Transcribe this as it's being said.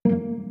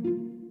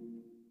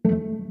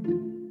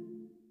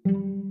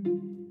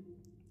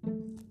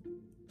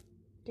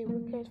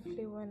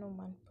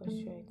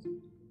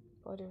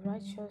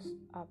righteous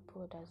are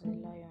bold as a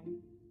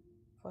lion.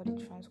 For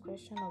the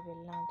transgression of a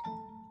land,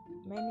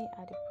 many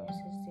are the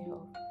princes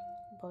thereof,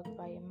 but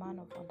by a man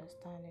of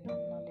understanding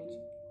and knowledge,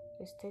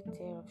 the state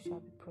thereof shall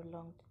be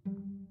prolonged.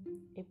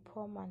 A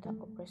poor man that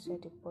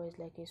oppresseth the poor is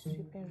like a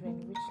sweeping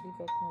rain which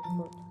leaveth no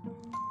food.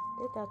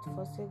 They that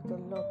forsake the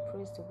law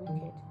praise the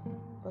wicked,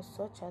 but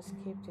such as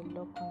keep the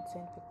law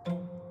contend with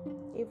them.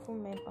 Evil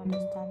men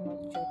understand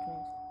not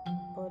judgment,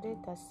 but they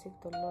that seek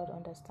the Lord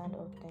understand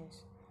all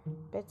things.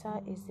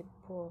 Better is the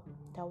poor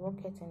that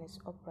walketh in his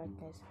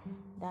uprightness,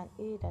 than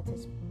he that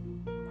is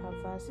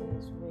perverse in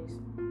his ways,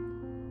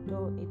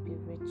 though he be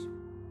rich.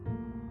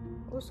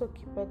 Whoso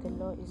keepeth the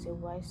law is a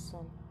wise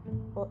son,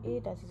 but he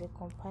that is a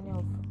companion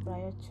of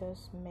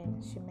riotous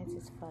men shameth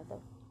his father.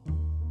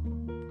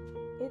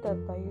 He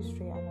that by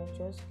usury and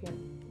unjust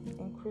gain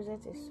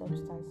increaseth his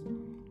substance,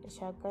 he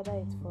shall gather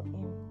it for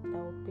him that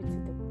will pity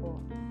the poor.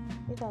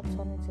 He that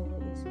turneth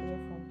away his ear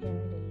from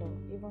hearing the law,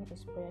 even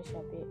his prayer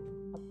shall be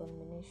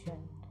abomination.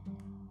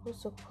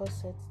 Whoso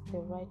causeth the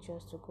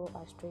righteous to go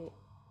astray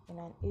in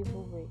an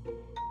evil way,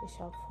 he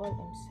shall fall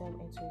himself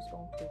into his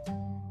own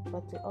pit,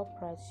 but the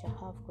upright shall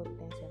have good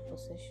things in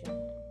possession.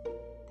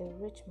 The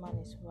rich man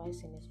is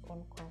wise in his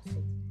own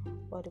conceit,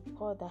 but the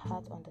poor that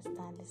hath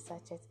understanding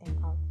searcheth him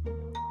out.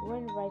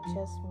 When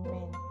righteous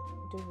men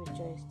do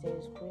rejoice, there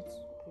is great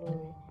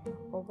glory,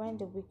 but when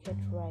the wicked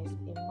rise,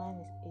 a man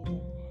is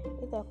hidden.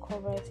 He that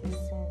covereth his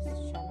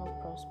sins shall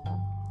not prosper,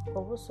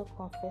 but whoso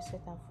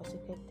confesseth and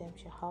forsaketh them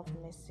shall have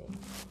mercy.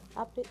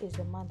 Happy is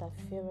the man that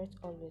feareth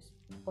always,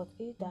 but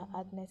he that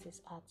hardeneth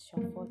his heart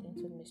shall fall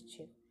into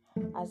mischief.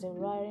 As a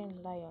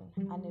roaring lion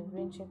and a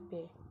raging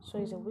bear, so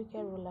is a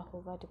wicked ruler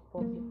over the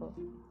poor people.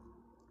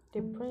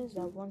 The prince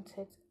that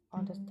wanteth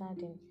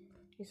understanding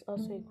is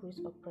also a great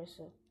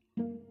oppressor.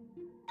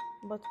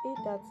 But he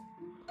that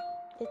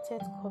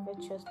hateth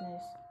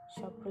covetousness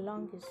shall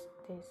prolong his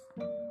days.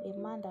 A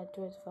man that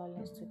doeth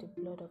violence to the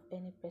blood of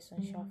any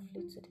person shall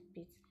flee to the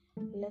pit.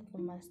 Let no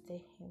man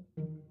stay him.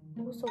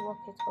 Whoso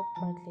walketh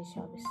uprightly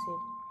shall be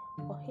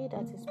saved, but he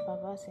that is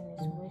perverse in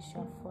his ways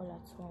shall fall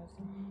at once.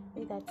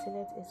 He that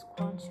tilleth his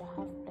ground shall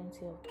have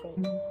plenty of bread,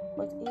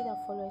 but he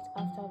that followeth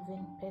after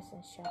vain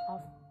persons shall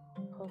have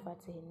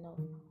poverty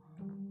enough.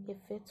 A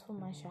faithful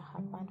man shall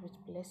abound with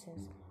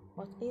blessings,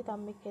 but he that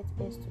maketh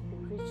haste to be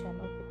rich shall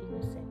not be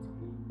innocent.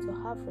 To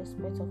have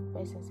respect of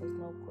persons is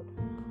not good.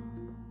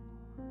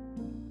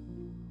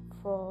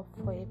 For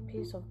a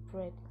piece of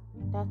bread,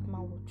 that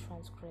man will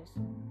transgress.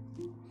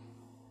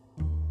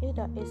 He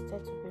that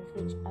hasteth to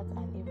be rich hath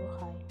an evil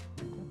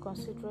eye, and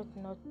considereth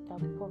not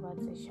that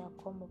poverty shall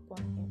come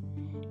upon him.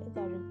 He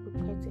that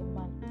rebuketh a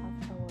man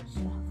afterwards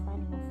shall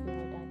find more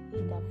favor than he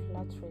that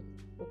flattereth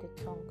with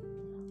the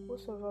tongue.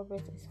 Whoso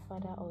robbeth his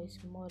father or his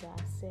mother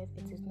and saith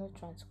it is no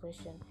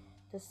transgression,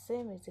 the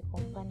same is the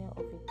companion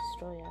of a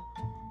destroyer.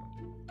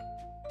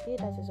 He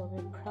that is of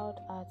a proud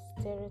heart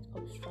stirreth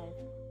up strife,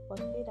 but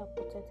he that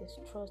putteth his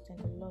trust in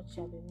the Lord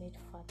shall be made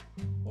fat.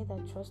 He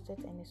that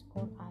trusteth in his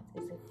own heart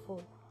is a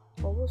fool,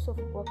 but whoso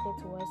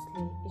walketh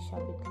wisely, he shall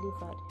be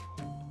delivered.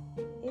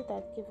 He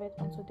that giveth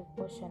unto the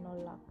poor shall not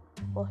lack,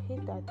 but he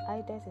that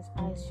hideth his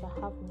eyes shall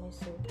have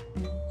mercy,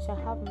 shall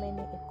have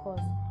many a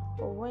cause.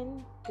 But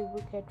when the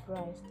wicked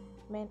rise,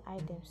 men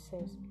hide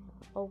themselves,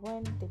 but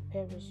when they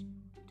perish,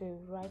 the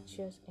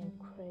righteous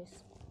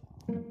increase.